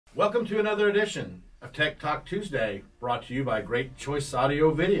Welcome to another edition of Tech Talk Tuesday, brought to you by Great Choice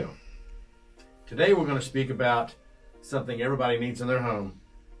Audio Video. Today we're going to speak about something everybody needs in their home,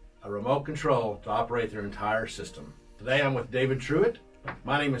 a remote control to operate their entire system. Today I'm with David Truitt.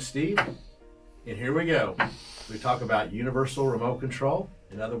 My name is Steve, and here we go. We talk about universal remote control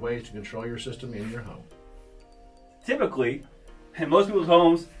and other ways to control your system in your home. Typically, in most people's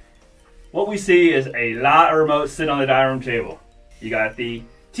homes, what we see is a lot of remotes sitting on the dining room table. You got the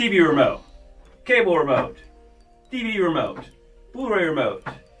TV remote, cable remote, DVD remote, Blu-ray remote,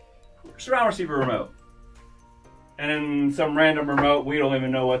 surround receiver remote, and then some random remote we don't even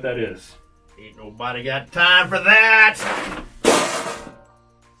know what that is. Ain't nobody got time for that!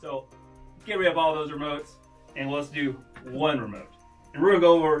 So get rid of all those remotes and let's do one remote. And we're gonna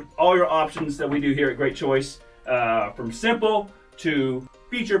go over all your options that we do here at Great Choice, from simple to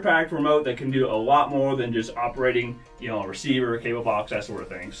feature-packed remote that can do a lot more than just operating, a receiver, cable box, that sort of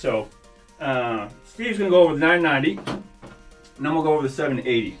thing. So Steve's gonna go over the 990, and then we'll go over the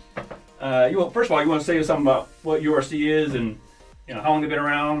 780. First of all, you want to say something about what URC is and how long they've been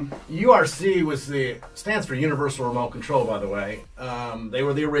around? URC stands for Universal Remote Control, by the way. They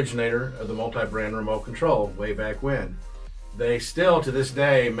were the originator of the multi-brand remote control way back when. They still, to this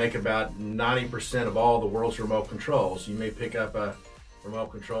day, make about 90% of all the world's remote controls. You may pick up a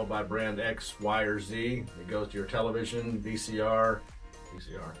remote control by brand X, Y, or Z. It goes to your television, VCR,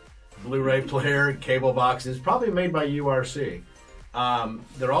 Blu-ray player, cable boxes, probably made by URC.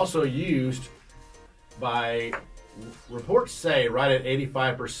 They're also used by, reports say, right at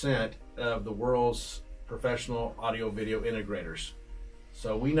 85% of the world's professional audio-video integrators.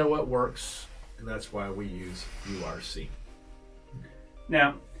 So we know what works, and that's why we use URC.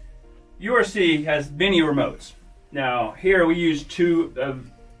 Now, URC has many remotes. Now, here we use two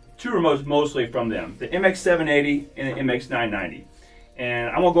remotes mostly from them, the MX780 and the MX990. And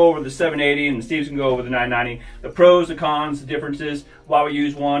I'm gonna go over the 780 and Steve's gonna go over the 990, the pros, the cons, the differences, why we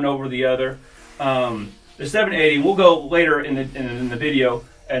use one over the other. The 780, we'll go later in the video,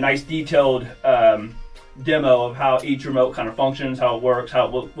 a nice detailed demo of how each remote kind of functions, how it works,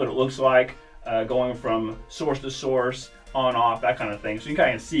 what it looks like, going from source to source, on, off, that kind of thing. So you can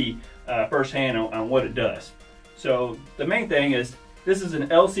kind of see firsthand on what it does. So the main thing is, this is an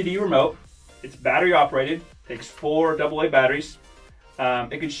LCD remote. It's battery operated, takes 4 AA batteries.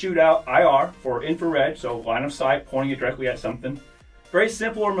 It can shoot out IR for infrared, so line of sight, pointing it directly at something. Very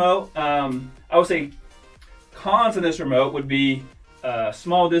simple remote. I would say cons on this remote would be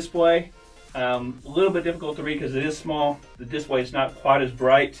small display, a little bit difficult to read because it is small. The display is not quite as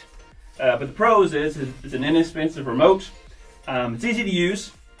bright. But the pros is it's an inexpensive remote. It's easy to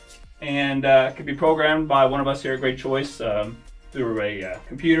use, and can be programmed by one of us here at Great Choice through a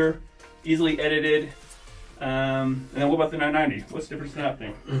computer, easily edited. And then what about the 990? What's the difference in that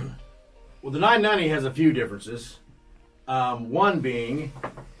thing? Well, the 990 has a few differences. One being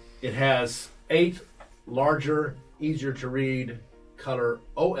it has 8 larger, easier to read color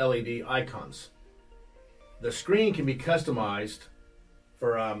OLED icons. The screen can be customized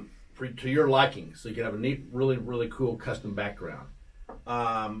to your liking, so you can have a neat, really cool custom background.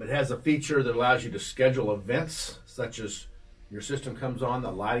 It has a feature that allows you to schedule events, such as your system comes on,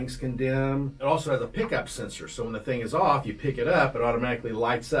 the lighting's can dim. It also has a pickup sensor, so when the thing is off, you pick it up, it automatically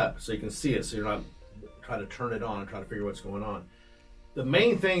lights up, so you can see it, so you're not trying to turn it on and try to figure what's going on. The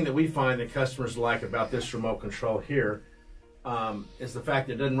main thing that we find that customers like about this remote control here is the fact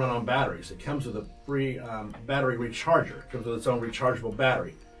that it doesn't run on batteries. It comes with a free battery recharger. It comes with its own rechargeable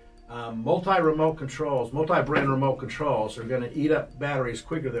battery. Multi-brand remote controls are going to eat up batteries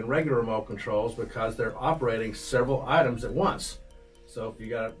quicker than regular remote controls because they're operating several items at once. So if you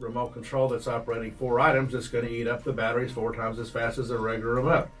got a remote control that's operating 4 items, it's going to eat up the batteries 4 times as fast as a regular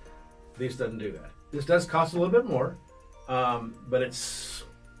remote. This doesn't do that. This does cost a little bit more, but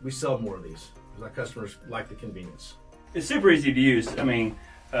we sell more of these because our customers like the convenience. It's super easy to use. I mean,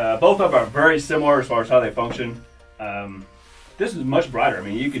 both of them are very similar as far as how they function. This is much brighter. I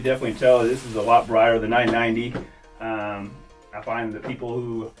mean, you could definitely tell this is a lot brighter than 990. I find that people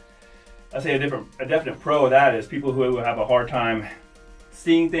who, I say a definite pro of that is people who have a hard time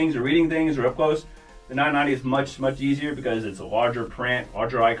seeing things or reading things or up close. The 990 is much easier because it's a larger print,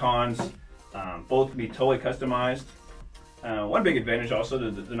 larger icons. Both can be totally customized. One big advantage also to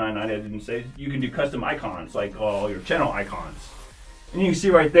the 990 I didn't say, you can do custom icons like all your channel icons. And you can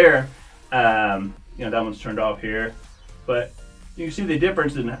see right there, that one's turned off here, but you can see the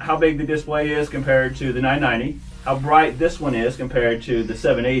difference in how big the display is compared to the 990, how bright this one is compared to the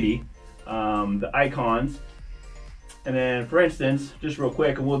 780, the icons. And then, for instance, just real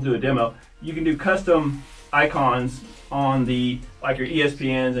quick, and we'll do a demo, you can do custom icons on the, like your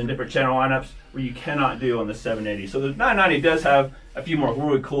ESPNs and different channel lineups, where you cannot do on the 780. So the 990 does have a few more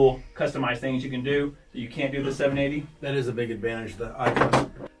really cool customized things you can do that you can't do the 780. That is a big advantage, the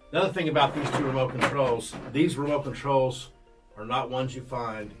icon. Another thing about these two remote controls, these remote controls are not ones you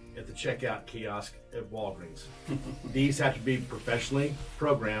find at the checkout kiosk at Walgreens. These have to be professionally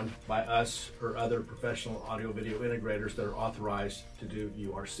programmed by us or other professional audio video integrators that are authorized to do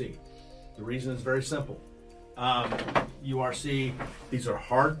URC. The reason is very simple. URC, these are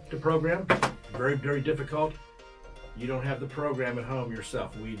hard to program, very, very difficult. You don't have the program at home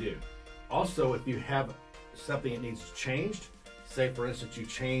yourself, we do. Also, if you have something that needs changed, say for instance you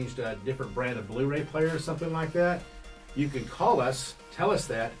changed a different brand of Blu-ray player or something like that, you can call us, tell us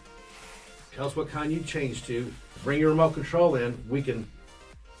that, tell us what kind you changed to, bring your remote control in, we can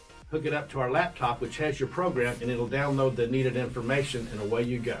hook it up to our laptop which has your program and it'll download the needed information and away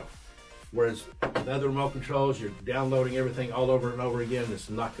you go. Whereas with other remote controls, you're downloading everything all over and over again, it's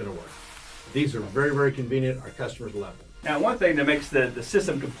not going to work. These are very, very convenient, our customers love them. Now one thing that makes the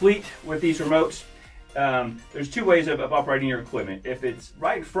system complete with these remotes, there's two ways of operating your equipment. If it's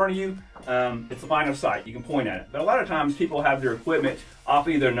right in front of you, it's line of sight, you can point at it. But a lot of times people have their equipment off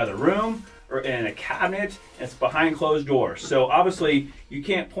either another room or in a cabinet, and it's behind closed doors. So obviously you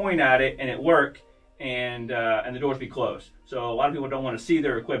can't point at it and it work and the doors be closed. So a lot of people don't want to see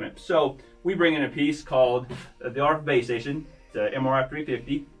their equipment. So we bring in a piece called the RF base station. It's a MRF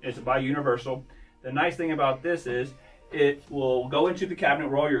 350. It's by Universal. The nice thing about this is it will go into the cabinet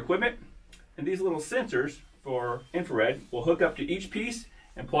where all your equipment, and these little sensors for infrared will hook up to each piece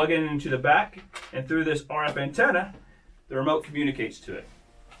and plug it into the back, and through this RF antenna, the remote communicates to it.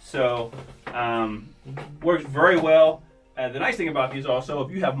 So works very well. The nice thing about these also,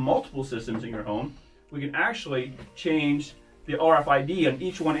 if you have multiple systems in your home, we can actually change the RFID on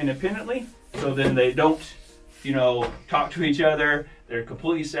each one independently, so then they don't, you know, talk to each other. They're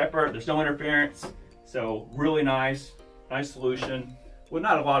completely separate. There's no interference. So really nice solution. Well,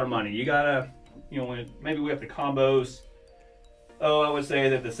 not a lot of money. You gotta, you know, maybe we have the combos. Oh, I would say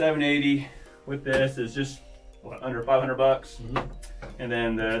that the 780 with this is just what, under 500 bucks, and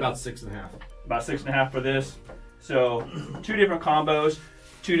then the about 6.5. About 6.5 for this. So two different combos,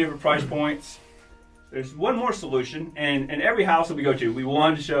 two different price points. There's one more solution, and in every house that we go to, we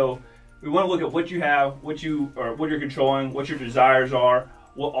want to look at what you have, what you're controlling, what your desires are,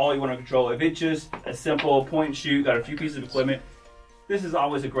 what all you want to control. If it's just a simple point and shoot, got a few pieces of equipment, this is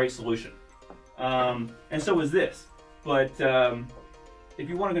always a great solution. And so is this. But if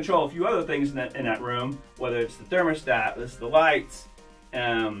you want to control a few other things in that room, whether it's the thermostat, it's the lights,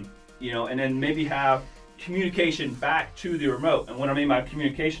 you know, and then maybe have communication back to the remote. And what I mean by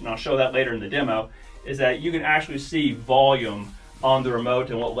communication, I'll show that later in the demo, is that you can actually see volume on the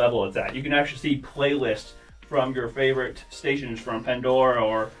remote and what level it's at. You can actually see playlists from your favorite stations from Pandora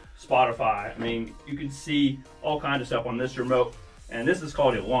or Spotify. I mean, you can see all kinds of stuff on this remote. And this is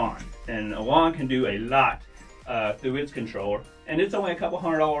called ELAN. And ELAN can do a lot through its controller. And it's only a couple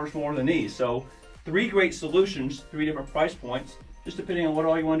 $100 more than these. So 3 great solutions, 3 different price points, just depending on what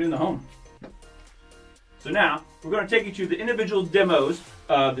all you want to do in the home. So now, we're going to take you to the individual demos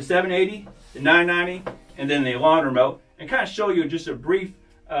of the 780, the 990, and then the ELAN remote, and kind of show you just a brief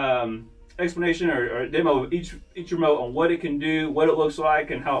explanation or demo of each remote on what it can do, what it looks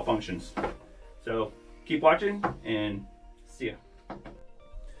like, and how it functions. So keep watching, and see ya.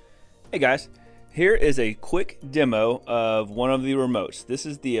 Hey guys, here is a quick demo of one of the remotes. This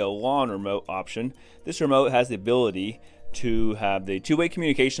is the ELAN remote option. This remote has the ability to have the two-way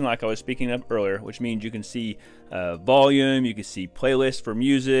communication like I was speaking of earlier, which means you can see volume, you can see playlists for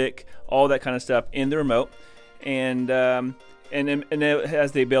music, all that kind of stuff in the remote, and it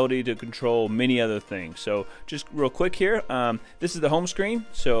has the ability to control many other things. So just real quick here, this is the home screen.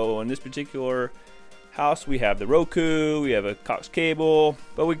 So in this particular house we have the Roku, we have a Cox cable,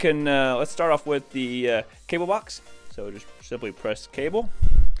 but we can let's start off with the cable box. So just simply press cable,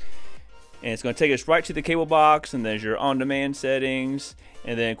 and it's going to take us right to the cable box, and there's your on-demand settings,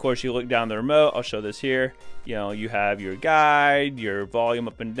 and then of course you look down the remote. I'll show this here. You know, you have your guide, your volume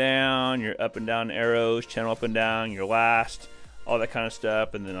up and down, your up and down arrows, channel up and down, your last, all that kind of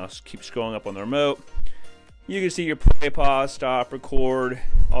stuff, and then I'll keep scrolling up on the remote. You can see your play, pause, stop, record,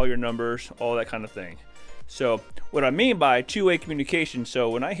 all your numbers, all that kind of thing. So what I mean by two-way communication,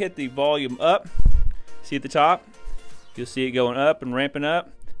 so when I hit the volume up, see at the top, you'll see it going up and ramping up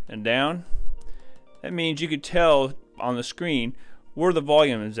and down. That means you could tell on the screen where the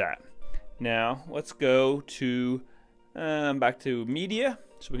volume is at. Now let's go to back to media,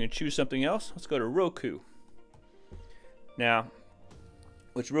 so we can choose something else. Let's go to Roku. Now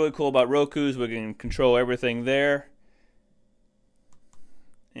what's really cool about Roku is we can control everything there.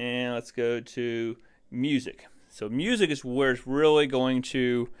 let's go to music. So music is where it's really going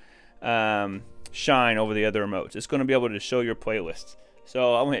to shine over the other remotes. It's going to be able to show your playlists.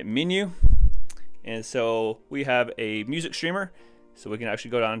 So I'm going to hit menu, and so we have a music streamer. So we can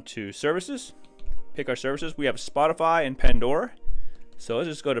actually go down to services, pick our services. We have Spotify and Pandora. So let's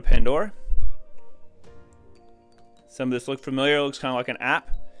just go to Pandora. Some of this looks familiar. It looks kind of like an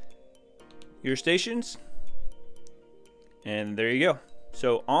app. Your stations. And there you go.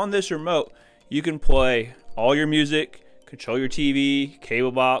 So on this remote, you can play all your music, control your TV,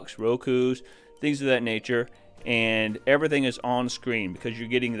 cable box, Roku's, things of that nature. And everything is on screen because you're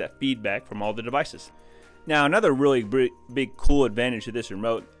getting that feedback from all the devices. Now, another really big cool advantage to this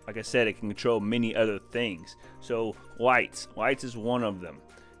remote, like I said, it can control many other things. So lights is one of them.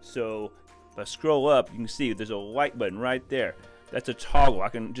 So if I scroll up, you can see there's a light button right there. That's a toggle. I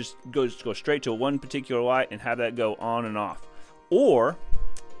can just go straight to one particular light and have that go on and off. Or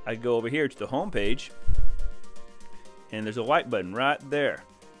I go over here to the home page, and there's a light button right there.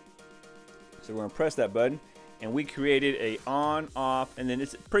 So we're gonna press that button, and we created a on, off, and then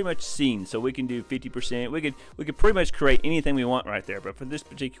it's pretty much scene. So we can do 50%. We could pretty much create anything we want right there. But for this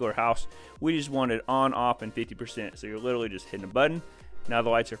particular house, we just wanted on, off, and 50%. So you're literally just hitting a button. Now the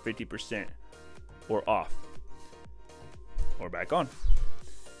lights are 50% or off or back on.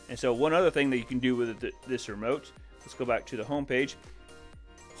 And so one other thing that you can do with this remote, let's go back to the home page.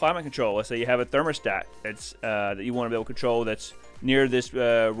 Climate control. Let's say you have a thermostat that's that you want to be able to control that's near this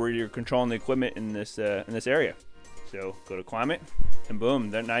where you're controlling the equipment in this area. So go to climate, and boom,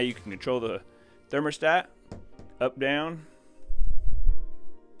 then now you can control the thermostat up, down.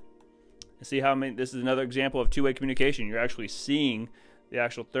 And see how many, this is another example of two-way communication. You're actually seeing the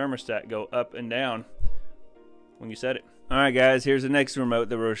actual thermostat go up and down when you set it. All right, guys, here's the next remote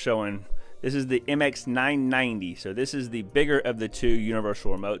that we're showing. This is the MX990. So this is the bigger of the two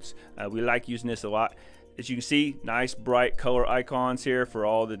universal remotes. We like using this a lot. As you can see, nice bright color icons here for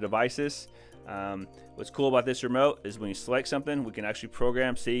all the devices. What's cool about this remote is when you select something, we can actually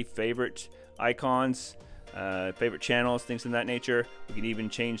program, see favorite icons, favorite channels, things of that nature. We can even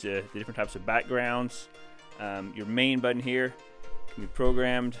change the different types of backgrounds. Your main button here can be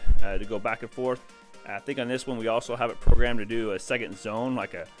programmed to go back and forth. I think on this one we also have it programmed to do a second zone,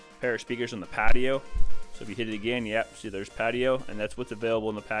 like a pair of speakers on the patio. So if you hit it again, yep, see there's patio, and that's what's available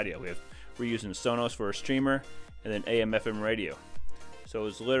in the patio. We're using Sonos for a streamer, and then AM/FM radio. So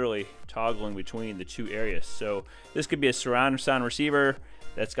it's literally toggling between the two areas. So this could be a surround sound receiver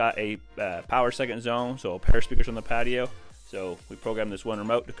that's got a power second zone, so a pair of speakers on the patio. So we programmed this one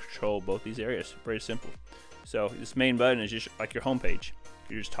remote to control both these areas. Very simple. So this main button is just like your home page.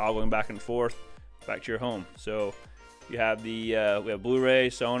 You're just toggling back and forth back to your home. So you have the we have Blu-ray,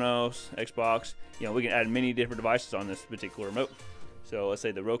 Sonos, Xbox. You know, we can add many different devices on this particular remote. So let's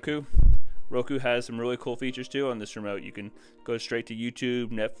say the Roku. Roku has some really cool features too on this remote. You can go straight to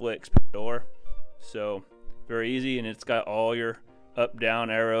YouTube, Netflix, Pandora. So very easy, and it's got all your up,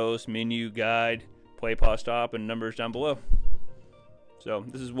 down arrows, menu, guide, play, pause, stop, and numbers down below. So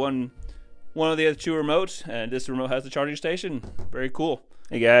this is one of the other two remotes, and this remote has the charging station. Very cool.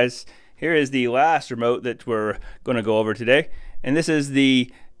 Hey guys, here is the last remote that we're going to go over today, and this is the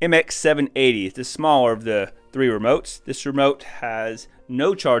MX780. It's the smaller of the three remotes. This remote has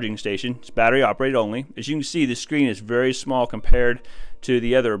no charging station. It's battery operated only. As you can see, the screen is very small compared to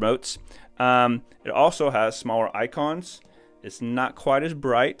the other remotes. It also has smaller icons. It's not quite as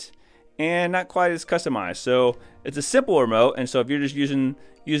bright and not quite as customized. So it's a simple remote, and so if you're just using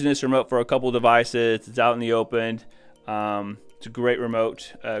this remote for a couple devices, it's out in the open. It's a great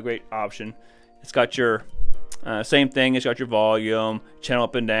remote, great option. It's got your same thing. It's got your volume, channel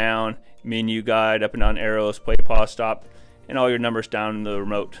up and down, menu, guide, up and down arrows, play, pause, stop, and all your numbers down in the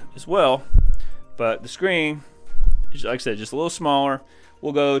remote as well. But the screen, like I said, just a little smaller.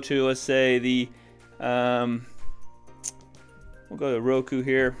 We'll go to, let's say, the we'll go to Roku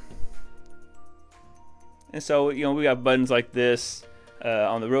here. And so, you know, we got buttons like this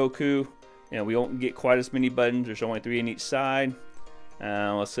on the Roku. You know, we won't get quite as many buttons. There's only 3 on each side.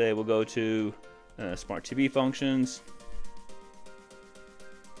 Let's say we'll go to smart TV functions.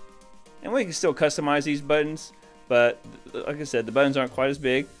 And we can still customize these buttons, but like I said, the buttons aren't quite as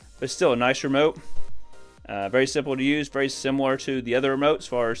big, but still a nice remote. Very simple to use, very similar to the other remote as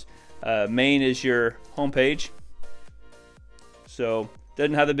far as main is your home page. So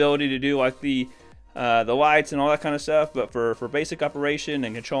doesn't have the ability to do like the lights and all that kind of stuff, but for basic operation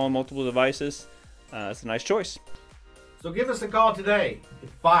and controlling multiple devices, it's a nice choice. So give us a call today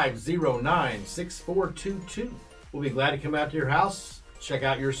at 509-6422. We'll be glad to come out to your house, check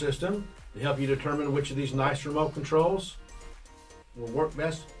out your system, to help you determine which of these nice remote controls will work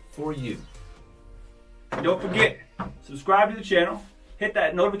best for you. And don't forget, subscribe to the channel, hit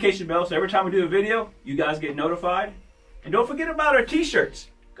that notification bell so every time we do a video, you guys get notified. And don't forget about our t-shirts.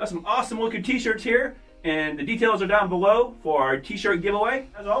 Got some awesome looking t-shirts here, and the details are down below for our t-shirt giveaway.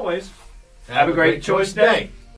 As always, have a great choice day.